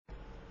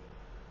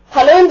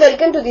and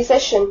welcome to the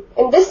session.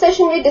 In this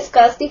session we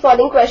discuss the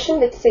following question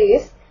which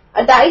says,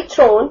 a die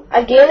thrown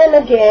again and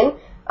again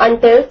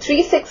until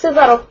 3 sixes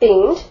are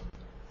obtained.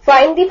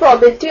 Find the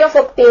probability of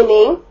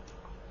obtaining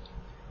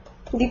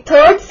the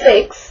third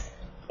 6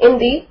 in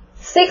the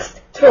 6th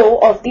throw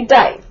of the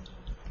die.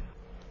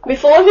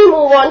 Before we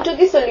move on to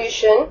the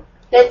solution,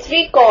 let's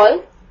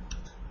recall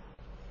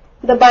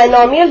the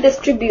binomial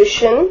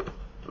distribution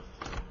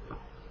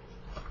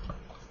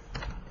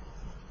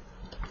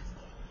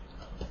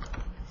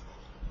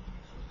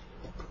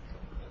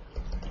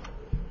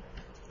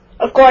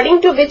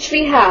according to which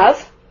we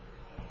have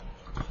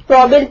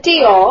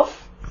probability of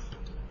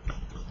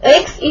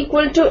x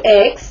equal to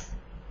x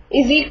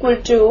is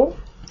equal to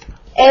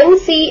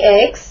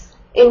ncx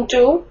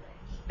into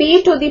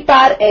p to the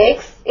power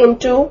x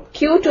into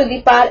q to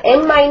the power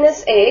n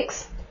minus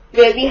x,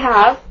 where we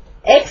have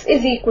x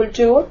is equal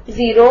to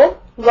 0,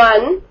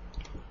 1,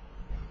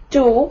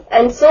 2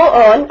 and so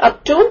on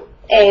up to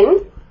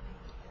n.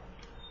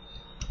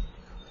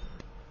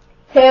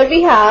 Here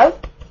we have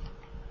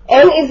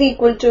n is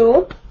equal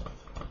to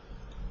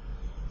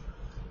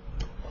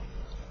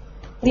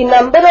the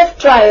number of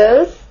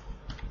trials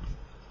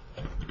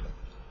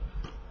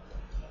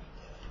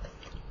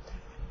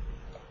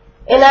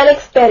in an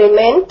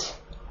experiment,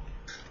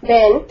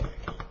 then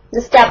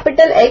this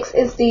capital X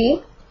is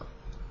the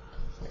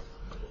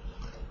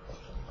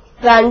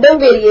random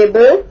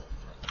variable,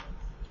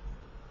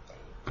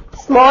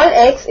 small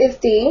x is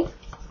the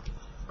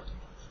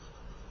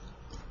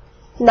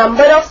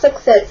number of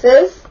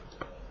successes,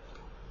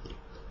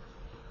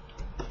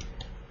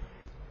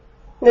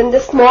 then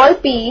the small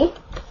p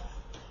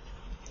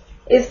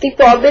is the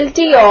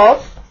probability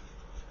of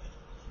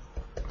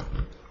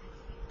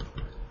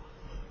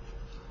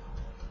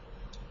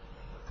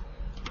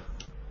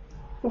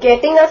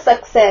getting a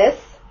success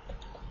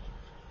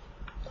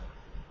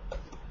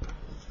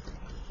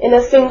in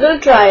a single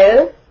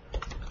trial,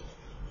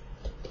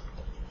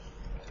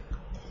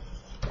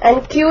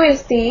 and q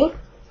is the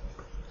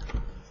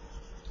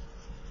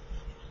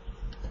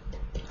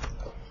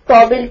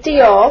probability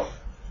of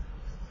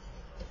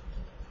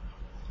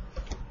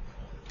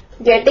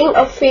getting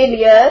a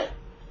failure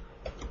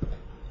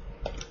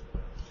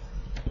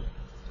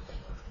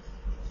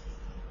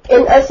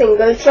in a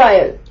single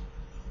trial.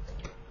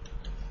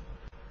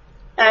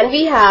 And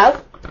we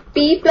have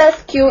p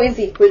plus q is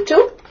equal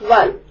to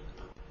 1.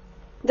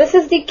 This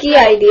is the key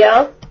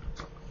idea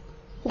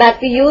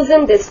that we use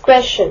in this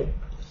question.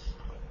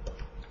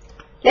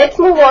 Let's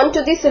move on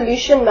to the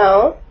solution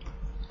now.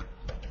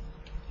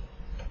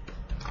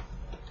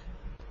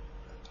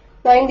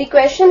 Now in the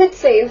question it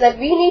says that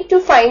we need to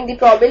find the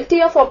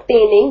probability of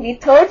obtaining the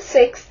third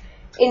 6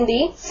 in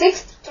the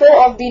 6th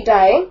throw of the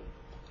die.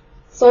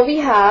 So we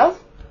have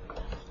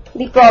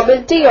the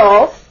probability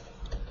of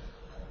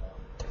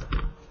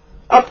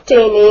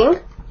obtaining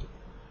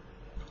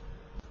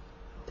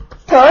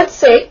third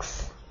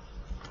 6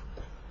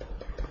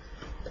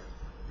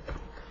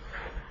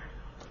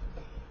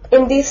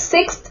 in the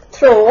 6th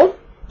throw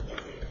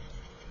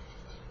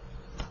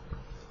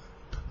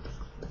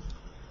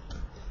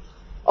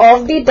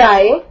of the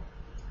die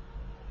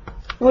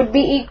would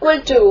be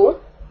equal to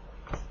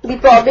the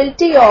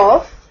probability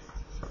of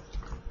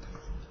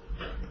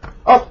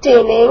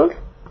obtaining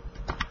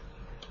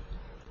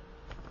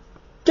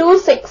 2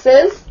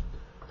 sixes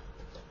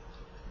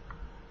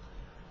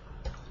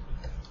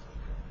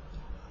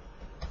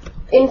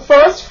in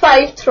first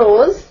 5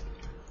 throws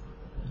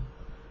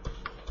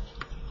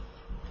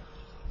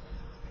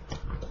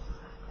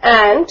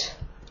and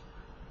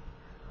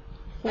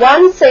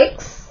 1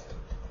 6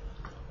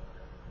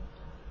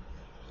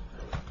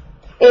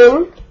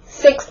 in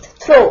 6th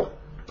throw.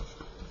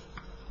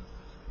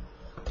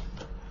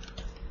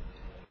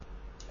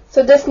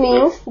 So this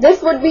means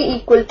this would be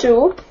equal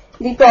to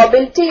the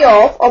probability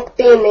of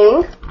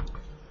obtaining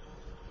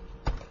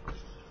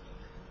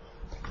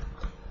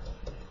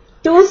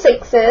 2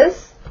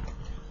 sixes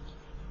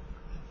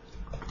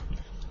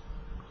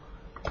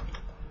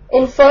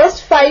in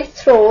first 5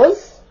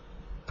 throws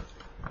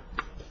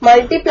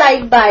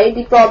multiplied by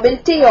the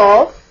probability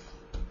of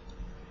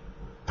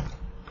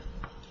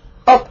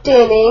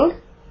obtaining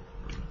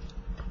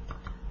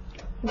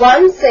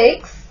 1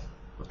 6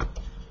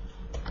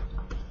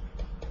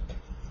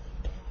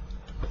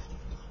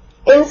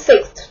 in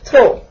 6th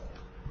throw.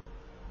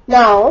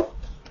 Now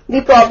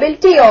the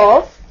probability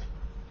of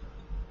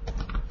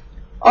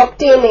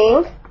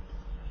obtaining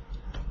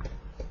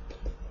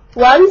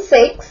 1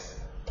 6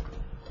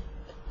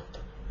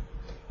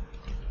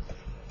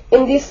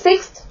 in the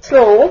 6th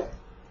throw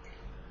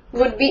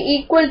would be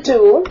equal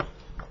to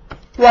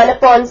 1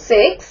 upon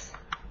 6.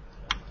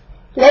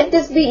 Let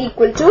this be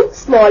equal to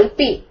small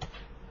p.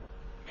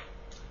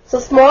 So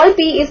small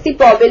p is the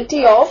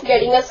probability of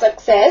getting a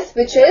success,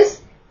 which is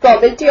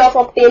probability of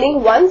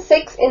obtaining 1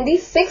 6 in the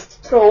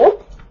 6th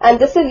throw, and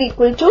this is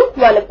equal to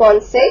 1 upon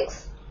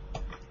 6.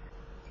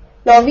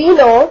 Now we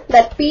know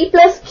that p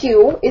plus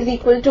q is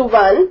equal to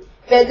 1,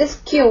 where this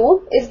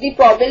q is the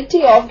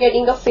probability of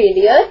getting a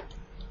failure,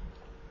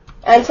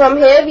 and from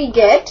here we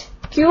get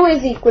Q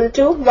is equal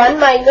to 1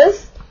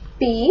 minus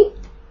P.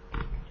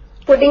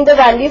 Putting the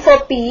value for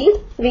P,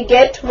 we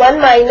get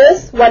 1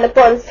 minus 1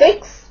 upon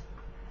 6.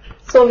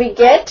 So we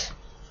get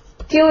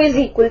Q is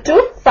equal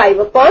to 5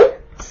 upon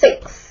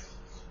 6.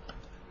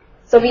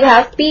 So we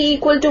have P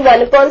equal to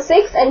 1 upon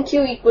 6 and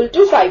Q equal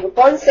to 5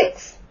 upon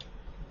 6.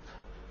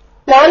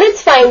 Now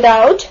let's find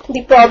out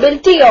the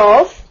probability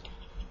of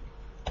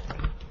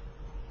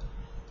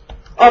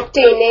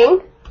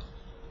obtaining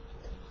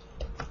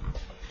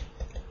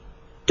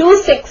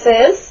 2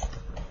 6s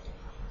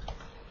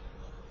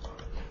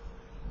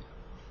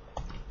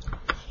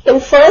in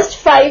first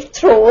 5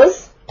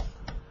 throws,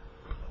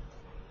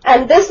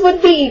 and this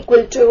would be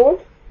equal to,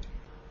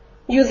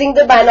 using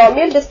the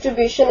binomial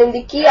distribution in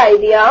the key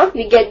idea,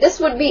 we get this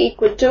would be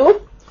equal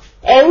to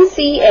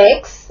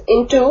ncx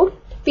into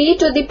p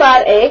to the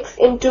power x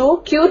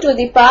into q to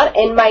the power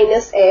n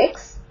minus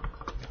x.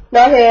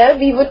 Now here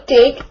we would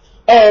take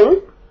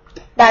n,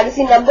 that is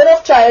the number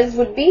of trials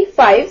would be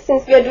 5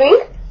 since we are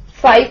doing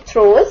 5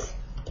 throws.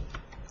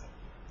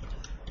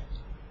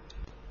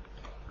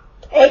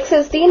 X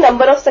is the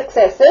number of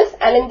successes,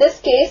 and in this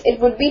case it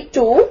would be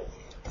 2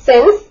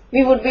 since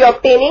we would be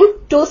obtaining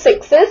 2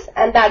 6s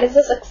and that is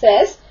a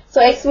success.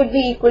 So x would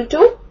be equal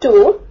to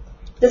 2.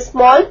 The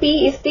small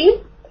p is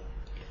the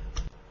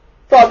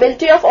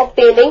probability of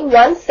obtaining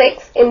 1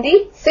 6 in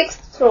the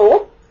 6th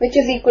throw, which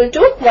is equal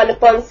to 1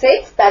 upon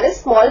 6. That is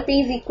small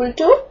p is equal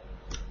to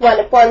 1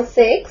 upon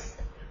 6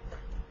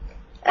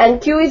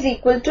 and q is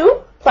equal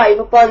to 5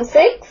 upon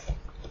 6.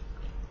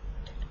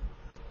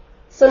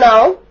 So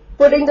now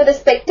putting the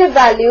respective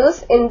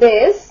values in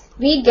this,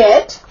 we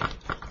get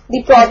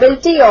the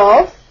probability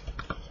of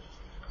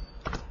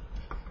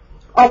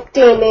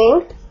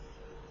obtaining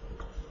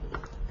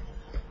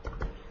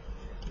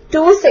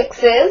 2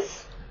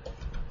 6s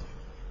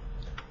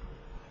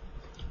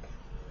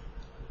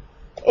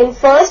in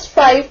first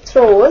 5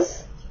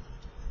 throws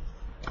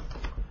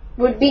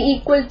would be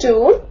equal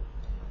to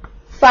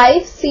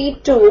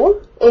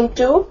 5c2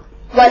 into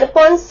 1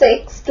 upon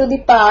 6 to the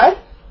power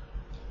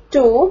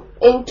 2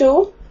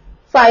 into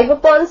 5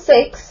 upon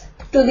 6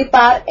 to the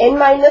power n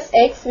minus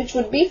x, which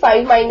would be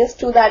 5 minus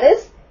 2, that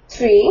is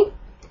 3.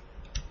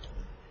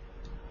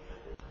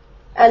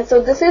 And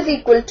so this is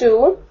equal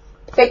to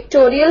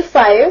factorial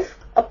 5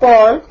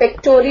 upon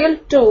factorial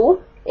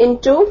 2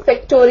 into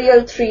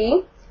factorial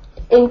 3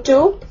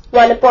 into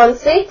 1 upon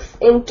 6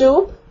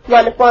 into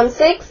 1 upon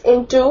 6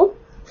 into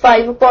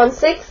 5 upon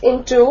 6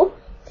 into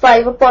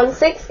 5 upon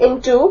 6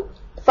 into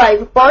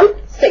 5 upon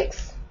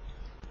 6.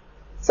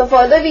 So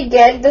further we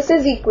get this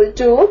is equal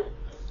to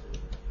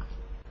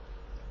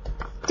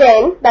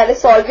 10, that is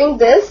solving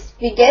this,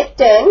 we get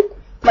 10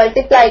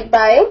 multiplied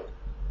by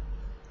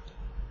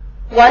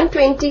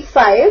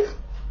 125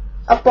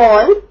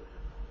 upon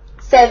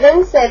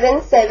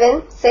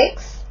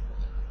 7776.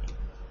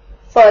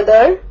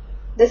 Further,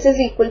 this is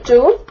equal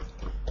to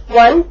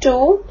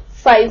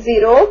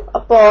 1250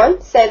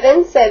 upon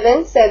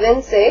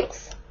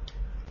 7776.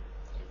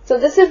 So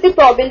this is the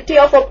probability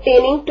of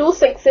obtaining 2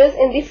 6s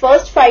in the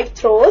first 5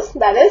 throws,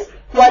 that is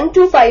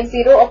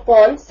 1250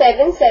 upon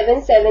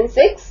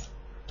 7776.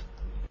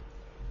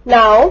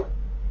 Now,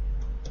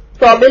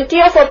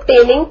 probability of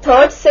obtaining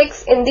third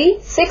 6 in the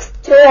 6th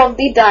throw of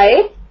the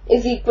die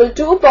is equal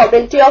to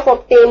probability of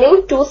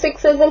obtaining 2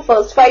 6s in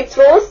first 5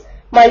 throws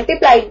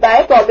multiplied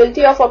by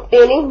probability of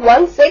obtaining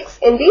 1 6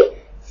 in the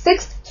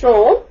 6th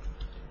throw.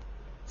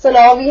 So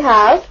now we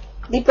have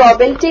the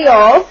probability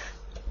of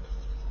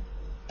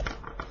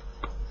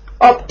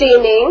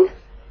obtaining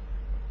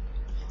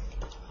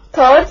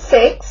third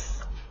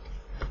 6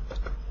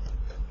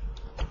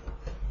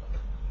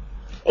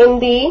 in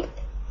the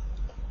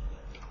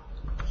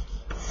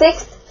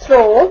 6th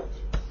throw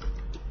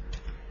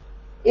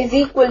is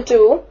equal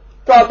to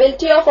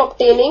probability of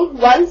obtaining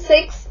 1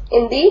 6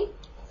 in the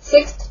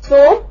 6th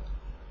throw,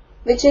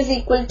 which is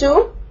equal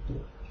to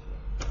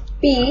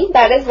P,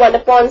 that is 1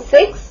 upon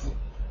 6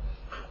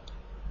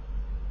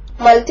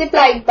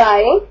 multiplied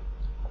by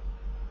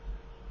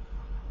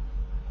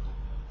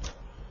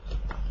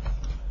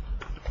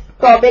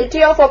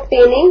probability of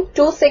obtaining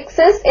 2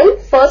 6s in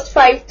first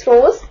 5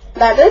 throws,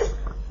 that is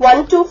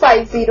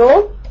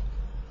 1250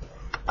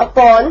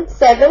 upon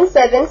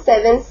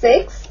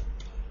 7776.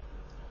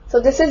 So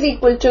this is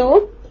equal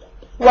to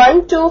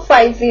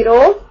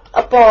 1250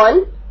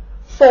 upon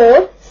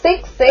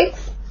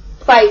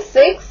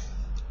 46656.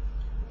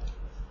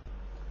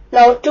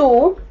 Now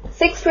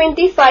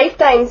 625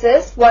 times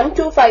is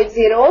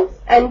 1250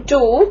 and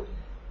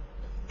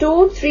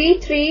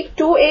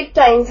 23328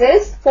 times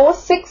is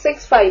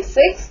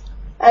 46656,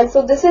 and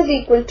so this is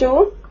equal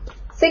to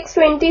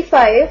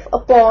 625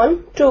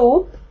 upon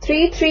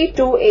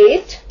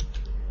 23328.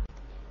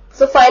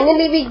 So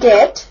finally we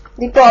get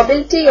the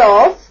probability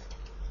of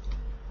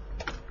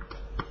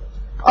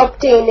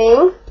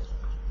obtaining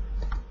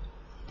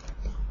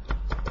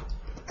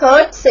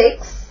third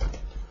 6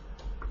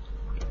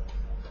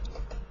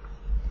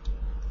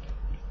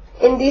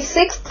 in the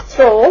 6th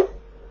throw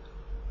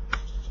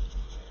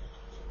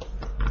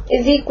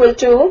is equal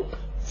to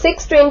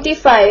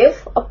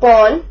 625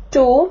 upon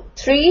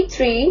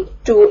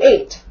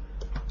 23328.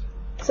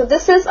 So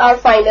this is our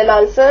final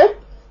answer.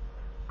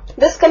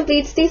 This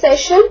completes the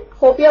session.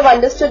 Hope you have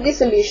understood the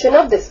solution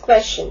of this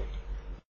question.